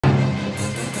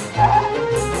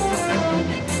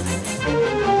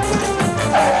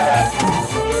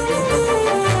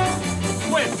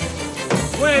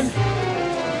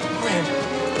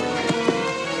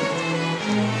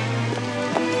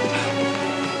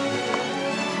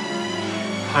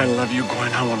I love you,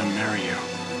 Gwen. I want to marry you.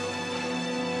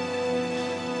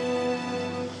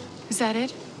 Is that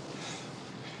it?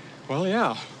 Well,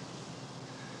 yeah.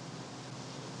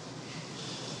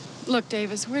 Look,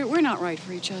 Davis, we're not right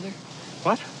for each other.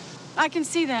 What? I can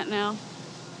see that now.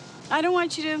 I don't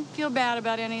want you to feel bad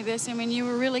about any of this. I mean, you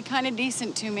were really kind of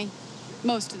decent to me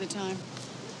most of the time.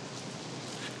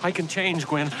 I can change,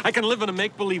 Gwen. I can live in a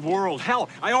make-believe world. Hell,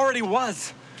 I already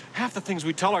was. Half the things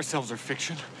we tell ourselves are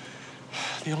fiction.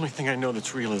 The only thing I know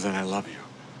that's real is that I love you.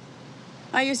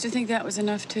 I used to think that was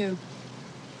enough, too.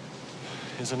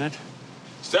 Isn't it?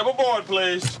 Step aboard,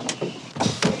 please.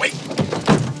 Wait!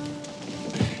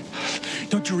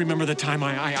 Don't you remember the time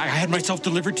I had myself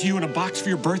delivered to you in a box for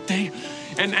your birthday?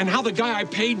 And how the guy I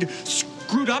paid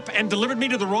screwed up and delivered me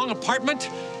to the wrong apartment?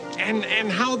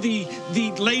 And how the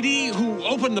lady who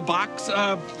opened the box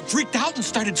freaked out and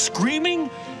started screaming?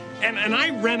 And I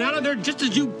ran out of there just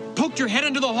as you poked your head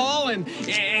into the hall, and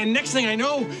next thing I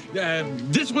know,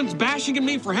 this one's bashing at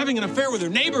me for having an affair with her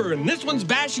neighbor, and this one's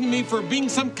bashing me for being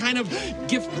some kind of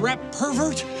gift-wrap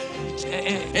pervert.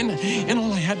 And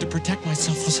all I had to protect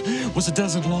myself was a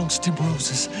dozen long stem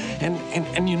roses,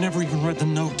 and you never even read the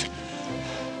note.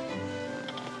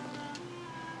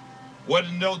 What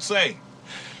did the note say?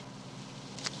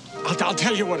 I'll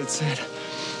tell you what it said.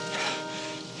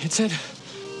 It said,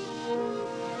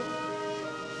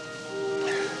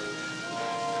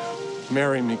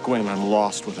 marry me, Gwen. I'm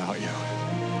lost without you.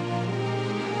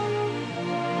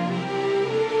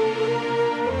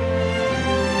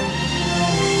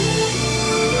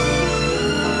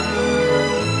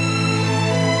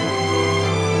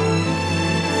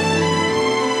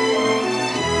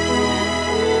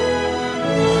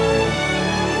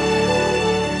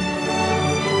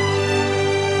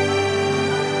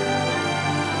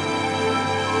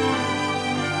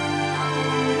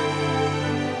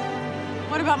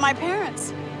 What about my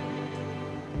parents?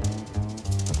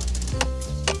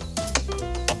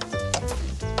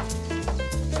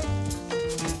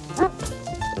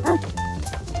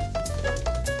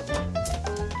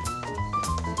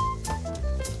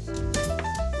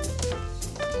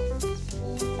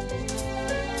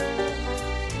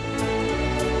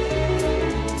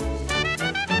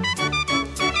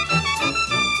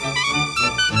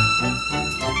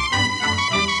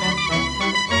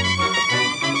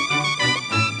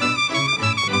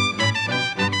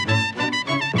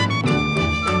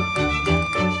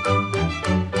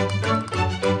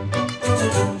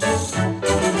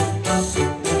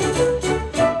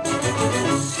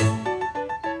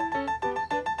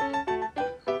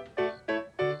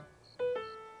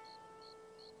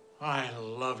 I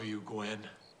love you, Gwen.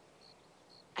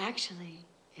 Actually,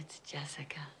 it's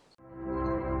Jessica.